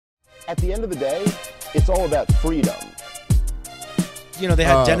at the end of the day, it's all about freedom. You know, they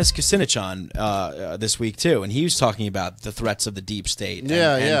had Dennis Kucinich on this week too, and he was talking about the threats of the deep state.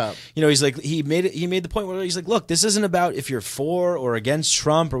 And, you know, he's like, he made the point where he's like, look, this isn't about if you're for or against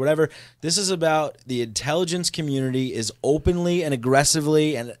Trump or whatever. This is about the intelligence community is openly and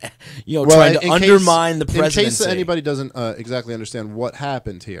aggressively and trying to undermine the presidency. In case anybody doesn't exactly understand what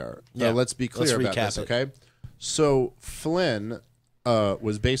happened here, let's be clear about this. Okay, so Flynn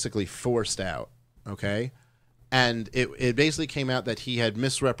was basically forced out. Okay. And it basically came out that he had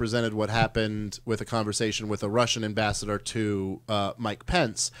misrepresented what happened with a conversation with a Russian ambassador to Mike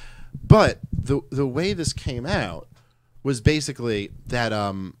Pence. But the way this came out was basically that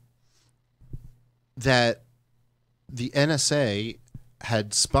that the NSA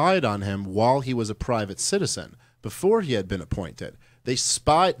had spied on him while he was a private citizen, before he had been appointed.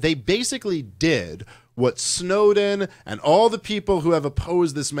 They basically did what Snowden and all the people who have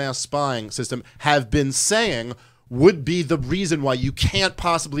opposed this mass spying system have been saying would be the reason why you can't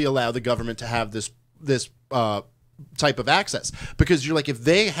possibly allow the government to have this type of access. Because you're like, if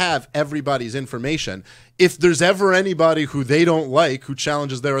they have everybody's information, if there's ever anybody who they don't like, who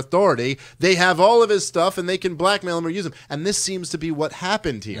challenges their authority, they have all of his stuff and they can blackmail him or use him. And this seems to be what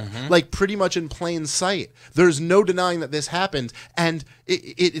happened here. Like, pretty much in plain sight. There's no denying that this happened. And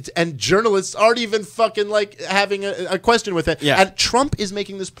and journalists aren't even fucking like having a question with it. And Trump is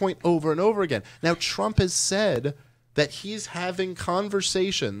making this point over and over again. Now, Trump has said that he's having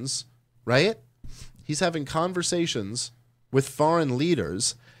conversations, right? He's having conversations with foreign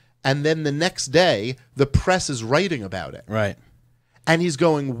leaders, and then the next day, the press is writing about it. Right. And he's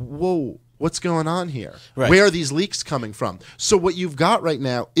going, whoa, what's going on here? Right. Where are these leaks coming from? So what you've got right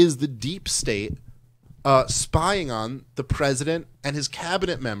now is the deep state spying on the president and his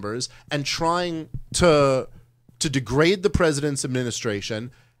cabinet members and trying to degrade the president's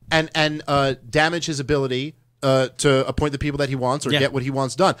administration and damage his ability to appoint the people that he wants or get what he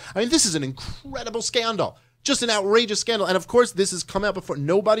wants done. I mean, this is an incredible scandal. Just an outrageous scandal. And, of course, this has come out before.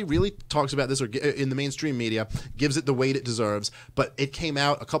 Nobody really talks about this or in the mainstream media, gives it the weight it deserves. But it came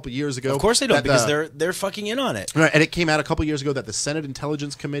out a couple years ago. Of course they don't, because they're fucking in on it. Right, and it came out a couple years ago that the Senate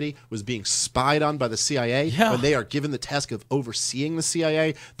Intelligence Committee was being spied on by the CIA when they are given the task of overseeing the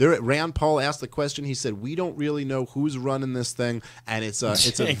CIA. Rand Paul asked the question. He said, we don't really know who's running this thing. And it's a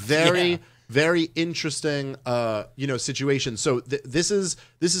very... very interesting, situation. So this is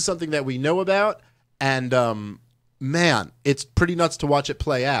something that we know about, and man, it's pretty nuts to watch it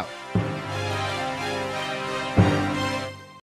play out.